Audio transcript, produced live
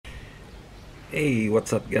Hey,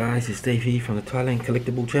 what's up guys? It's Steve here from the Thailand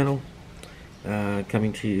Collectible channel.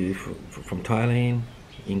 Coming to you from Thailand,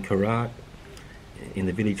 in Karat, in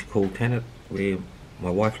the village called Tanit, where my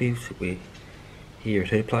wife lives. We're here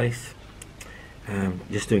at her place.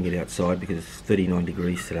 Just doing it outside because it's 39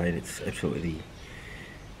 degrees today and it's absolutely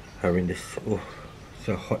horrendous. Oh,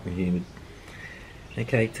 so hot and humid.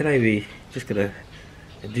 Okay, today we're just going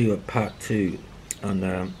to do a part 2 on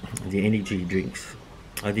the energy drinks.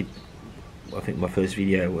 I think my first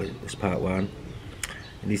video was part 1,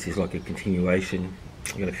 and this is like a continuation.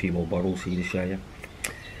 I've got a few more bottles here to show you.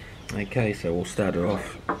 Okay, so we'll start it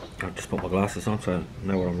off. I've just put my glasses on so I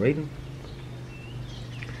know what I'm reading.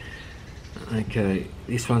 Okay,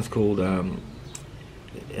 this one's called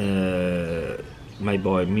made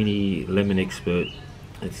by Mini Lemon Expert.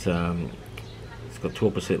 It's got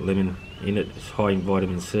 12% lemon in it. It's high in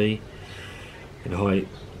vitamin C and high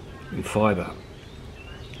in fibre.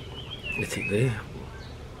 That's it there.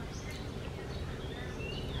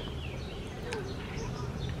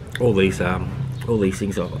 All these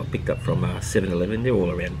things I picked up from 7-Eleven. They're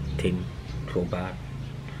all around 10-12 baht.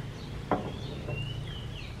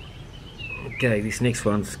 Okay, this next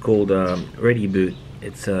one's called Ready Boot.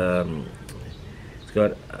 It's got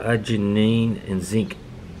arginine and zinc,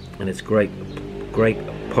 and it's grape and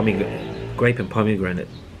pomegranate.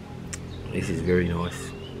 This is very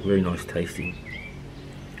nice tasting.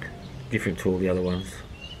 Different to all the other ones.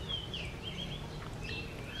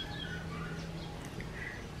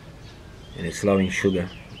 And it's low in sugar,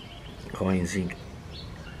 high in zinc.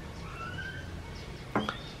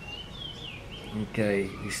 Okay,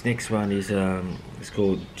 this next one is it's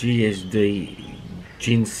called GSD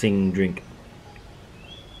Ginseng Drink.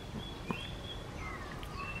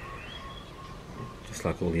 Just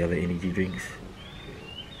like all the other energy drinks.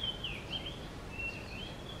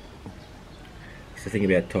 The thing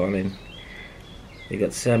about Thailand, they've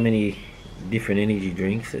got so many different energy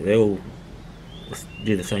drinks that they all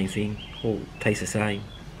do the same thing, all taste the same.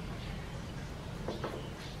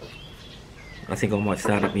 I think I might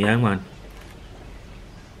start up my own one.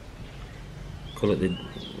 Call it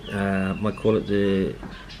might call it the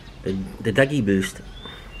Dougie Boost.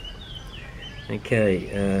 Okay,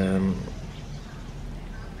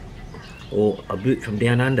 or a boot from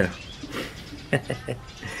down under.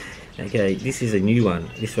 Okay, this is a new one.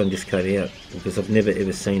 This one just came out because I've never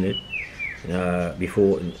ever seen it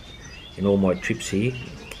before in all my trips here,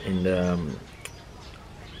 and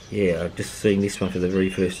yeah, I've just seen this one for the very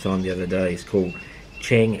first time the other day. It's called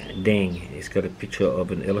Chang Dang. It's got a picture of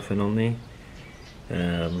an elephant on there.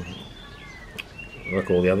 Like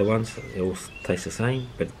all the other ones, they all taste the same,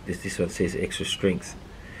 but this one says extra strength.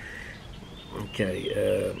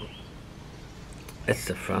 Okay, that's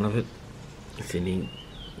the front of it. It's in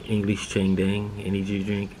English Chang Dang energy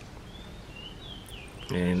drink,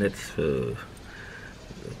 and that's for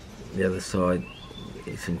the other side.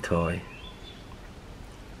 It's in Thai.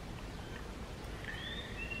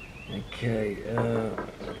 Okay,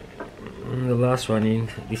 the last one in.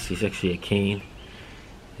 This is actually a can.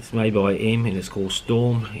 It's made by M and it's called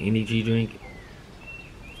Storm energy drink.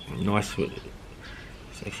 Nice.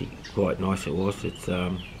 It's actually quite nice. It was. It's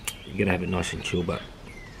you're gonna have it nice and chill, but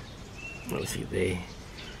let's see there.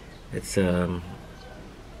 It's but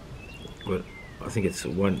I think it's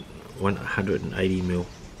 180 ml.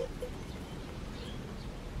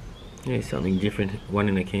 Yeah, something different. One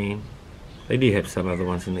in a can. They do have some other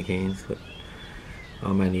ones in the cans, but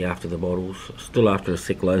I'm only after the bottles. Still after a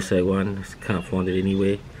Seclose one. Can't find it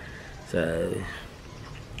anywhere, so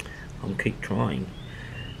I'll keep trying.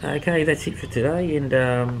 Okay, that's it for today, and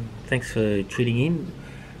thanks for tuning in.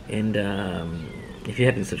 And if you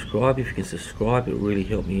haven't subscribed, if you can subscribe, it will really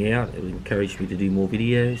help me out. It will encourage me to do more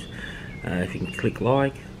videos. If you can click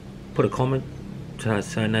like, put a comment so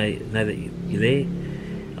I know that you're there.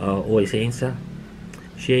 I'll always answer.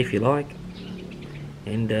 Share if you like,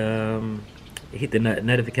 and hit the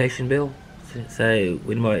notification bell so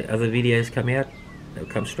when my other videos come out, they'll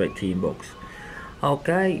come straight to your inbox.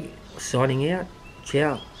 Okay, signing out.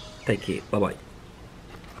 Ciao. Take care. Bye bye.